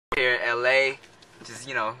Here in LA, just,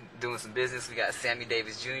 you know, doing some business. We got Sammy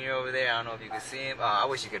Davis Jr. over there. I don't know if you can see him. Oh, I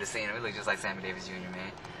wish you could have seen him. He looks just like Sammy Davis Jr.,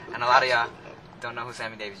 man. And a lot of y'all don't know who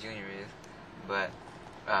Sammy Davis Jr. is. But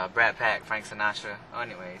Brad Pack, Frank Sinatra.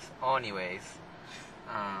 Anyways.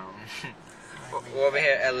 We're over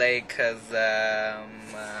here in LA because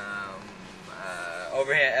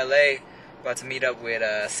over here in LA, about to meet up with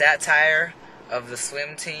Satire of the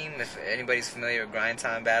swim team. If anybody's familiar with Grind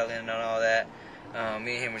Time Battling and all that.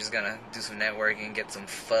 Me and him were just gonna do some networking, get some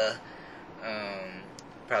pho,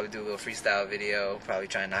 probably do a little freestyle video, probably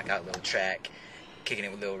try and knock out a little track, kicking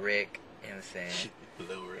it with Lil Rick, you know what I'm saying?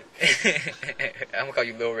 Lil Rick. I'm gonna call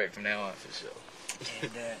you Lil Rick from now on. For sure.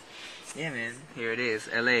 And, yeah, man, here it is,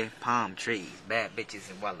 LA, palm trees, bad bitches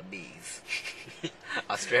and wallabies.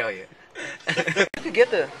 Australia.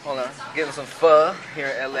 Hold on, getting some pho here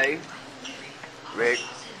in LA. Rick,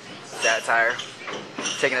 Satire,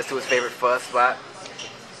 taking us to his favorite pho spot.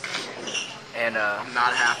 And I'm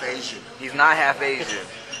not half Asian. He's not half Asian.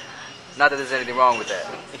 Not that there's anything wrong with that.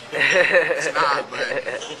 It's not, but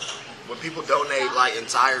when people donate like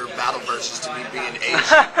entire battle verses to me being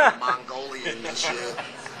Asian, Mongolian and shit.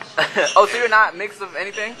 Oh, so you're not mixed of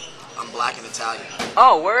anything? I'm black and Italian.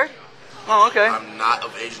 Oh, word? Oh, okay. I'm not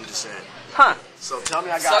of Asian descent. Huh. So tell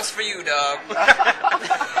me I got... Sucks for you, dog.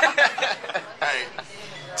 Hey,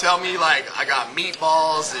 tell me like I got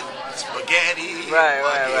meatballs and spaghetti.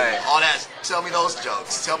 Right. All that. Tell me those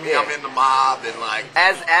jokes. Tell me I'm in the mob and like...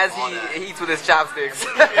 As he eats with his chopsticks.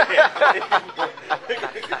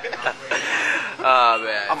 Oh,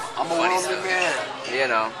 man. I'm a worldly man. You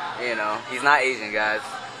know. He's not Asian, guys.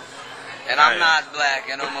 And I'm not black.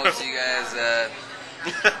 I know most of you guys.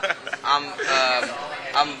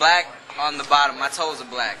 I'm black on the bottom. My toes are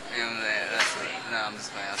black. You know what I'm saying? No, I'm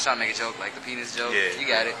just playing. I was trying to make a joke, like the penis joke. Yeah. You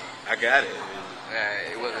got it. I got it.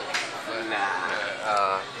 It wasn't.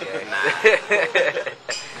 Nah.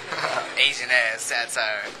 Asian ass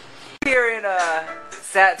Satire. Here in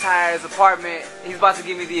Satire's apartment, he's about to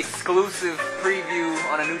give me the exclusive preview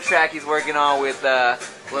on a new track he's working on with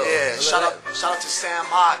Shout out to Sam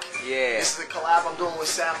Mock. Yeah. This is the collab I'm doing with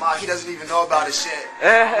Sam Mock. He doesn't even know about his shit.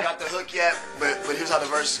 I got the hook yet, but here's how the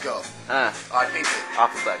verses go. Alright, peep it.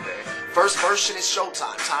 Off the Blackberry. First version is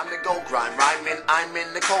showtime, time to go grind. Rhyming, I'm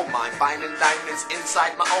in the coal mine, finding diamonds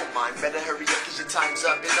inside my own mind. Better hurry up, cause your time's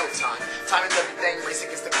up in no time. Time is everything, race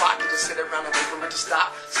against the clock. You just sit around and wait for it to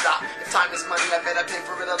stop. If time is money, I better pay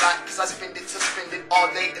for it a lot. Cause I spend it to spend it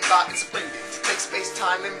all day and thought it's splendid. Take space,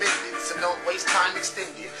 time, and bend it, so don't waste time,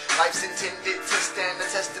 extend it. Life's intended to stand the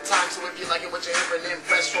test of time. So if you like it, what you're hearing, then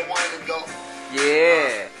press rewind and go.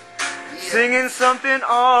 Yeah. Singing something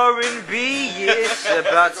R&B-ish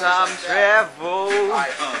about time travel.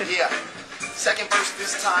 Yeah. Second verse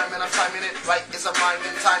this time, and I'm timing it right as I'm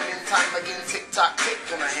rhyming. Time again, tick-tock, tick.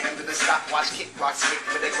 When I hand to the stopwatch, kick, rock, stick.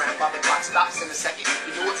 But their grandfather clock stops in a second.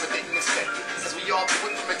 You do it, but didn't expect it. Cause we all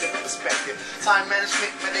do it from a different perspective. Time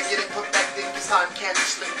management, when they get it perfected. Cause time can't be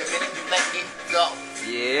slick the minute you let it go.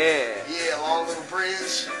 Yeah. Yeah, long little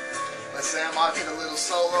bridge. Let Sam Mock hit a little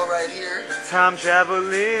solo right here. Time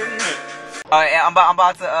traveling. I'm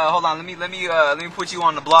about to hold on. Let me put you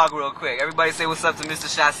on the blog real quick. Everybody say what's up to Mr.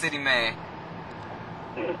 Shot City Man.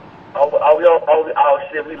 Oh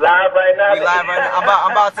shit, we live right now. We live right now.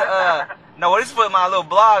 I'm about to no, this is for my little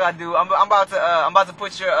blog I do. I'm about to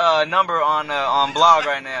put your number on blog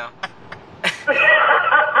right now.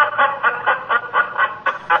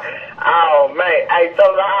 Oh man, hey, so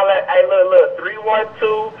hey, look,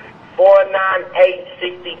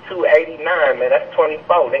 312-498-6289, man. That's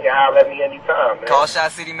 24. They can holler at me anytime, man. Call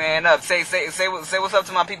Shot City Man up. Say what's up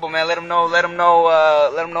to my people, man. Let them know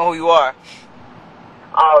who you are.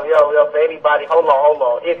 Oh, yo, for anybody, hold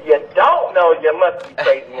on. If you don't know, you must be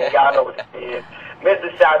crazy, man. Y'all know what it is.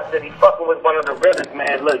 Mr. Shot City, fucking with one of the realest,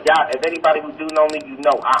 man. Look, y'all, if anybody who do know me, you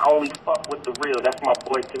know I only fuck with the real. That's my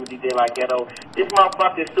boy, Timothy De La Ghetto. This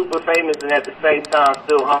motherfucker is super famous and at the same time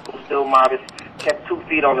still humble, still modest. Kept 2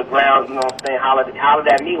 feet on the ground, you know what I'm saying? Hollered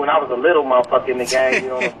at me when I was a little motherfucker in the game, you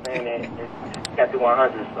know what I'm saying? And kept it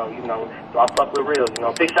 100, so, you know, so I fuck with real, you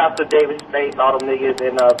know. Big shots to David Space, all them niggas,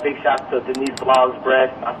 and big shots to Denise Vlog's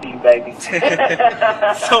breast. I see you, baby.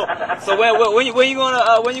 So when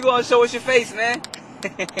you gonna show us your face, man?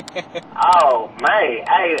 Oh man,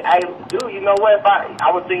 hey, dude, you know what? If I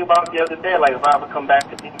was thinking about it the other day, like if I ever come back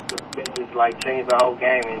to these, just like change the whole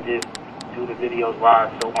game and just do the videos where I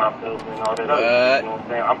show myself and all that other shit, you know what I'm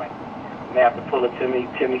saying? I may have to pull a Timmy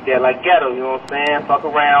there like Ghetto, you know what I'm saying? Fuck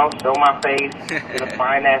around, show my face, get a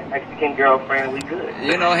fine ass Mexican girlfriend, we good.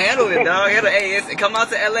 You know, handle it, dog. Hey, come out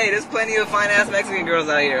to LA. There's plenty of fine ass Mexican girls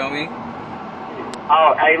out here, homie.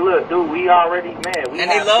 Oh, hey, look, dude, we already, man. We And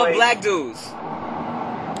they love played. black dudes.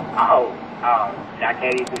 Oh, I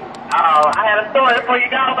can't even. Oh, I had a story for you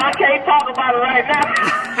guys, but I can't talk about it right now.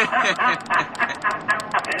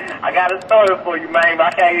 I got a story for you, man, but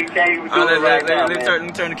I can't even do it right now, let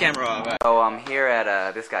me turn the camera off. Right. So I'm here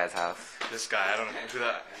at this guy's house. This guy, I don't know who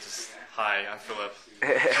that. Just hi, I'm Philip.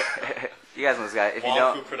 You guys know this guy. If Wong you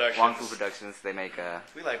don't, Fu Productions. Wong Fu Productions. They make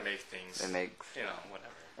We like make things. they make. You know, whatever.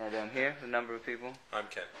 And here, a number of people I'm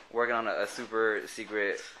Ken. working on a super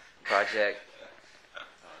secret project.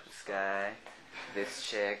 This guy, this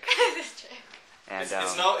chick, and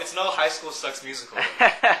It's no High School Sucks musical.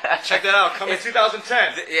 Check that out. Coming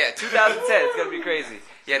 2010. Yeah, 2010. It's gonna be crazy.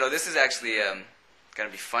 Yeah, no, this is actually gonna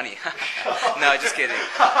be funny. No, just kidding.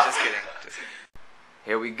 Just kidding.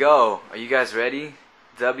 Here we go. Are you guys ready?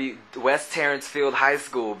 West Terranceville High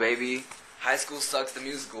School, baby. High School Sucks the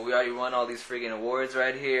musical. We already won all these friggin' awards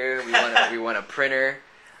right here. We won a printer.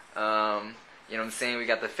 You know what I'm saying? We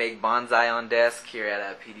got the fake bonsai on desk here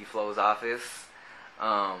at PD Flow's office.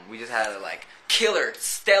 We just had a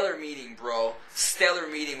stellar meeting, bro. Stellar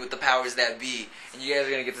meeting with the powers that be. And you guys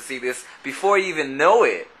are gonna get to see this before you even know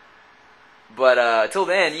it. But till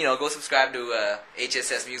then, you know, go subscribe to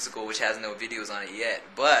HSS Musical, which has no videos on it yet.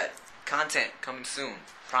 But content coming soon.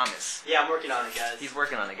 Promise. Yeah, I'm working on it, guys. He's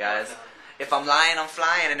working on it, guys. If I'm lying, I'm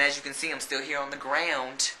flying. And as you can see, I'm still here on the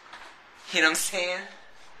ground. You know what I'm saying?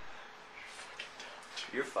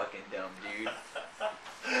 You're fucking dumb, dude.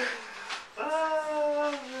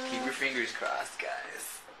 Keep your fingers crossed,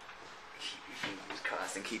 guys. Keep your fingers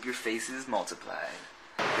crossed and keep your faces multiplied.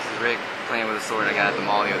 This is Rick playing with a sword I got at the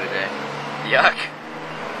mall the other day. Yuck.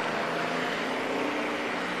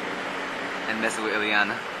 And messing with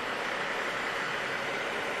Ileana.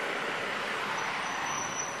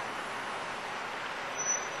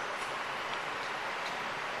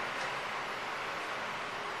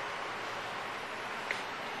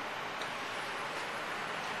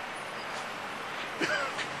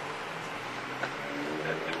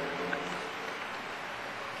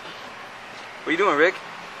 What are you doing, Rick?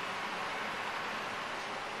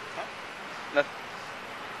 Nothing.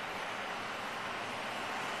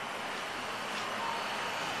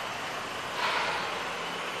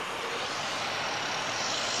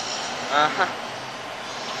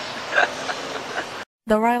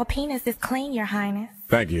 The royal penis is clean, Your Highness.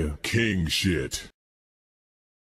 Thank you. King shit.